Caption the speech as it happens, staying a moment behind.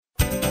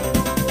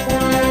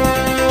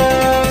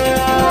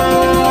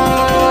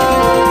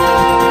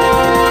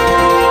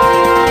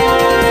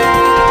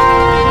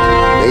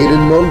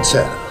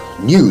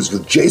Montana. News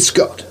with Jay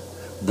Scott,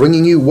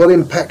 bringing you what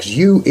impacts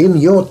you in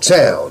your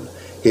town.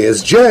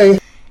 Here's Jay.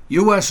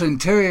 U.S.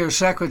 Interior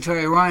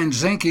Secretary Ryan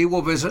Zinke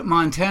will visit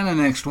Montana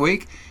next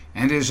week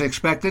and is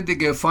expected to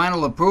give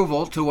final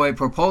approval to a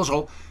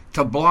proposal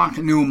to block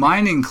new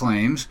mining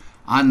claims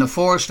on the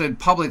forested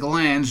public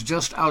lands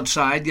just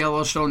outside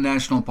Yellowstone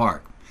National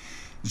Park.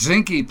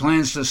 Zinke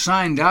plans to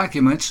sign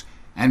documents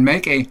and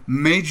make a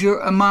major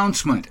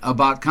announcement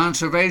about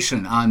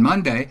conservation on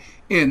Monday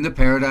in the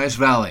Paradise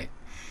Valley.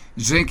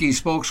 Zinke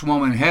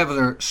spokeswoman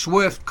Heather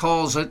Swift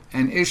calls it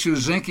an issue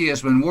Zinke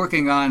has been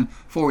working on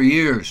for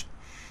years.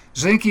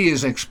 Zinke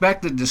is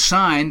expected to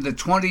sign the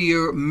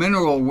 20-year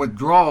mineral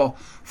withdrawal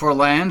for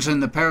lands in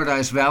the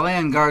Paradise Valley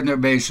and Gardner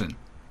Basin.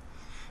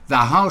 The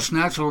House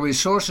Natural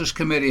Resources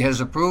Committee has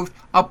approved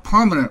a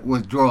permanent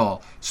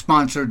withdrawal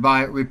sponsored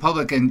by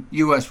Republican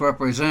U.S.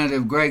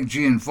 Representative Greg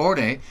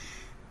Gianforte,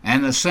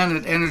 and the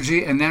Senate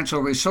Energy and Natural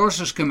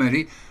Resources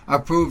Committee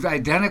approved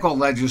identical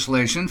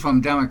legislation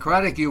from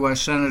Democratic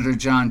U.S. Senator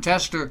Jon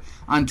Tester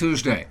on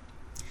Tuesday.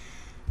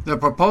 The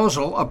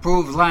proposal,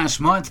 approved last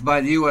month by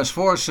the U.S.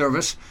 Forest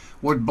Service,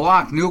 would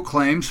block new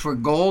claims for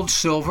gold,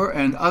 silver,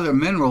 and other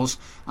minerals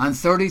on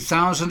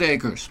 30,000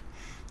 acres.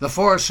 The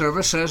Forest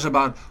Service says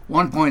about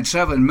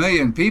 1.7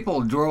 million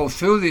people drove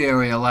through the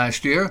area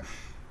last year,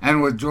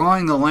 and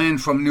withdrawing the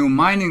land from new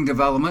mining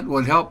development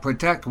would help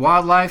protect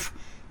wildlife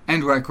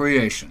and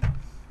recreation.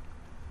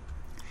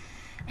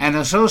 An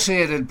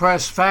Associated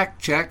Press fact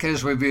check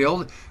has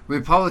revealed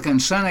Republican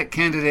Senate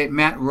candidate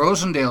Matt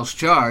Rosendale's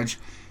charge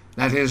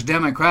that his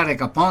Democratic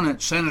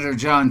opponent, Senator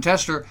Jon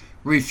Tester,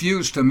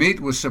 refused to meet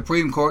with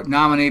Supreme Court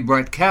nominee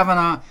Brett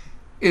Kavanaugh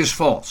is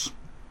false.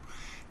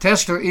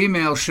 Tester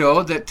emails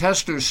showed that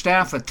Tester's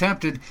staff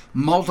attempted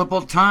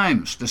multiple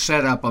times to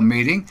set up a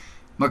meeting,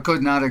 but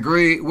could not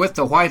agree with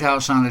the White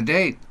House on a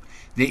date.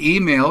 The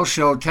emails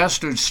show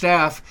Tester's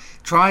staff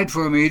tried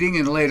for a meeting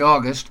in late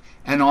August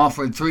and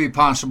offered 3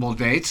 possible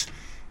dates,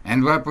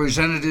 and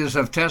representatives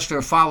of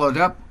Tester followed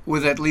up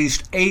with at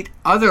least 8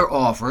 other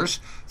offers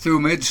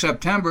through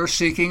mid-September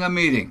seeking a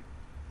meeting.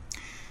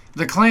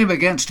 The claim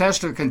against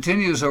Tester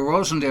continues a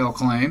Rosendale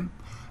claim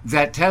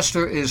that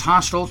Tester is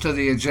hostile to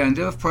the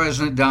agenda of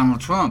President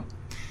Donald Trump.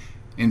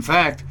 In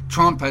fact,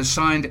 Trump has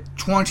signed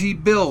 20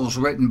 bills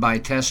written by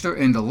Tester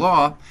into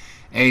law.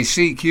 A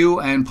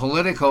CQ and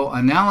Politico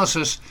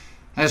analysis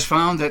has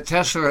found that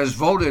Tester has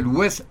voted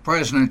with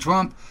President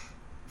Trump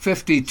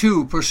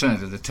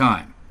 52% of the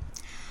time.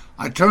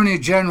 Attorney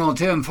General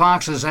Tim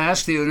Fox has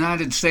asked the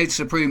United States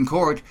Supreme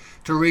Court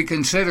to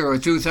reconsider a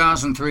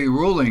 2003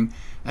 ruling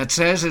that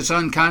says it's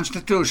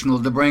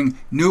unconstitutional to bring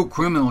new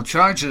criminal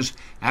charges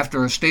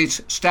after a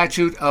state's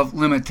statute of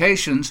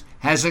limitations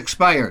has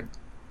expired.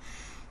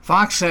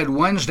 Fox said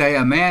Wednesday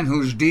a man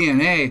whose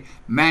DNA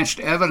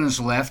matched evidence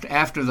left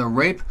after the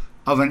rape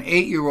of an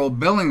 8-year-old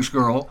Billings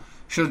girl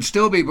should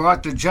still be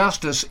brought to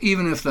justice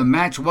even if the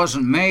match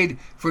wasn't made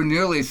for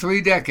nearly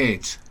 3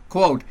 decades.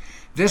 Quote,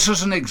 "This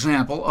is an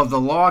example of the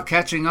law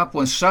catching up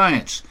with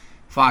science,"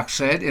 Fox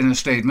said in a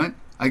statement.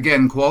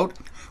 Again, quote,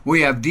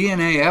 "We have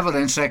DNA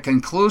evidence that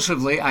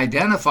conclusively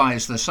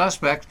identifies the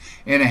suspect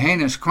in a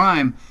heinous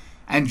crime,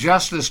 and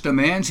justice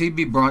demands he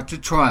be brought to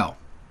trial."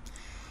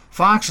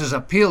 Fox is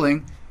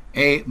appealing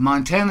a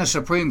Montana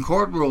Supreme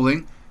Court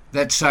ruling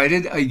that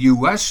cited a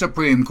U.S.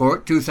 Supreme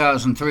Court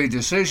 2003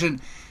 decision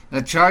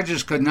that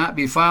charges could not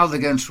be filed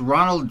against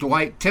Ronald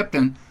Dwight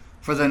Tipton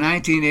for the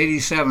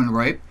 1987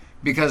 rape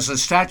because the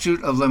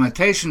statute of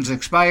limitations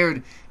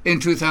expired in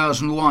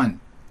 2001.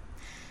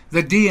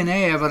 The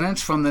DNA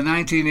evidence from the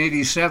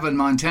 1987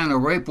 Montana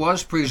rape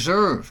was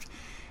preserved,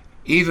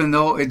 even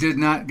though it did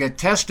not get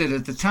tested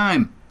at the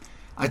time.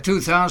 A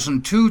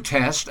 2002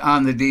 test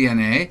on the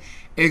DNA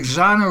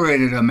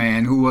exonerated a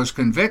man who was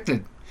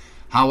convicted.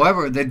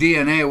 However, the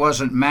DNA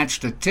wasn't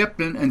matched to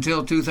Tipton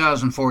until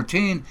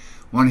 2014,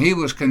 when he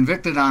was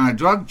convicted on a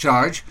drug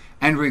charge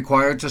and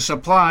required to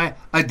supply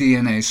a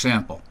DNA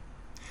sample.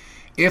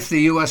 If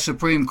the U.S.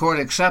 Supreme Court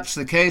accepts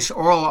the case,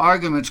 oral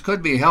arguments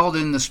could be held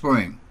in the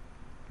spring.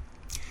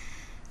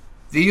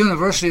 The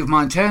University of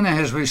Montana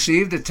has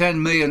received a $10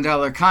 million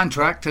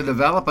contract to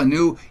develop a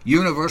new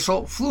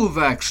universal flu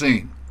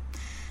vaccine.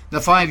 The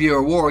 5-year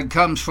award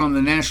comes from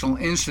the National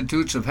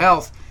Institutes of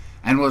Health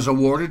and was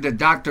awarded to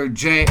Dr.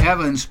 Jay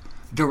Evans,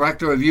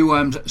 director of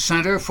UM's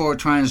Center for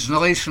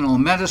Translational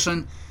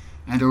Medicine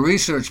and a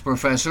research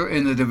professor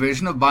in the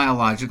Division of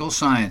Biological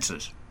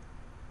Sciences.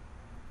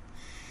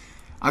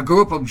 A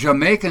group of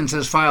Jamaicans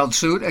has filed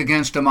suit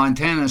against a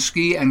Montana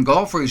ski and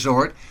golf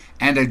resort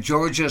and a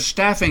Georgia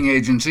staffing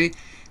agency,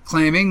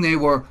 claiming they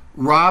were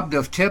robbed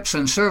of tips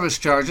and service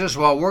charges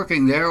while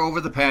working there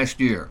over the past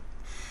year.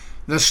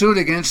 The suit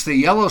against the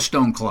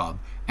Yellowstone Club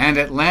and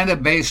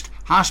Atlanta-based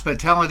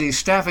Hospitality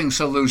Staffing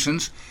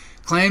Solutions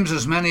claims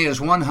as many as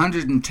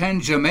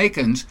 110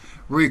 Jamaicans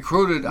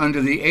recruited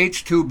under the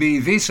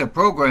H-2B visa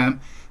program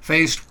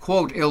faced,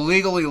 quote,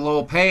 illegally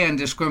low pay and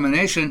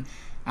discrimination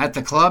at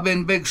the club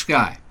in Big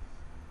Sky.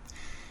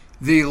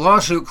 The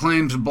lawsuit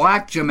claims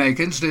black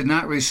Jamaicans did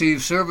not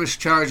receive service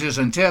charges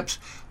and tips,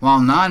 while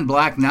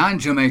non-black,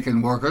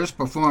 non-Jamaican workers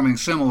performing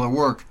similar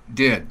work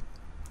did.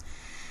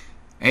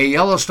 A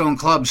Yellowstone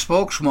Club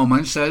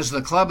spokeswoman says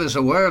the club is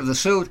aware of the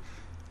suit,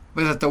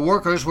 but that the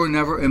workers were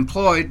never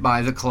employed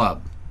by the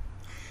club.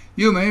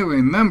 You may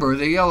remember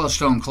the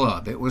Yellowstone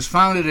Club. It was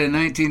founded in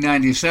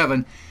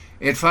 1997.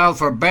 It filed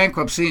for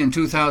bankruptcy in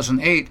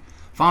 2008.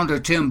 Founder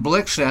Tim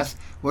Blixseth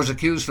was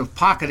accused of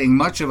pocketing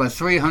much of a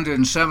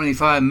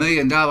 $375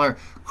 million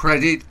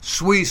Credit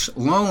Suisse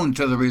loan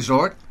to the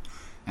resort,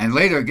 and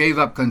later gave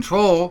up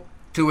control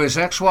to his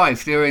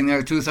ex-wife during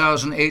their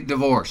 2008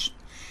 divorce.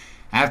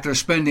 After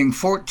spending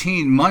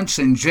 14 months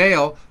in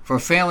jail for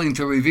failing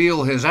to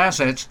reveal his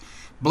assets,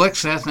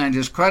 Blixseth and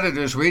his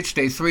creditors reached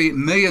a $3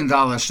 million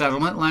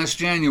settlement last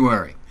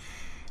January.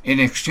 In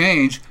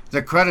exchange,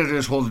 the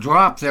creditors will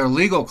drop their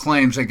legal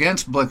claims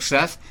against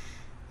Blixseth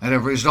that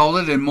have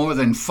resulted in more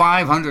than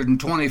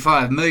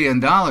 $525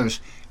 million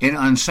in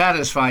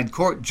unsatisfied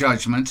court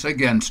judgments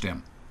against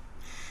him.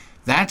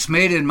 That's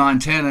Made in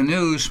Montana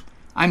News.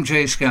 I'm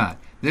Jay Scott.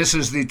 This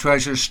is the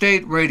Treasure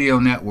State Radio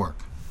Network.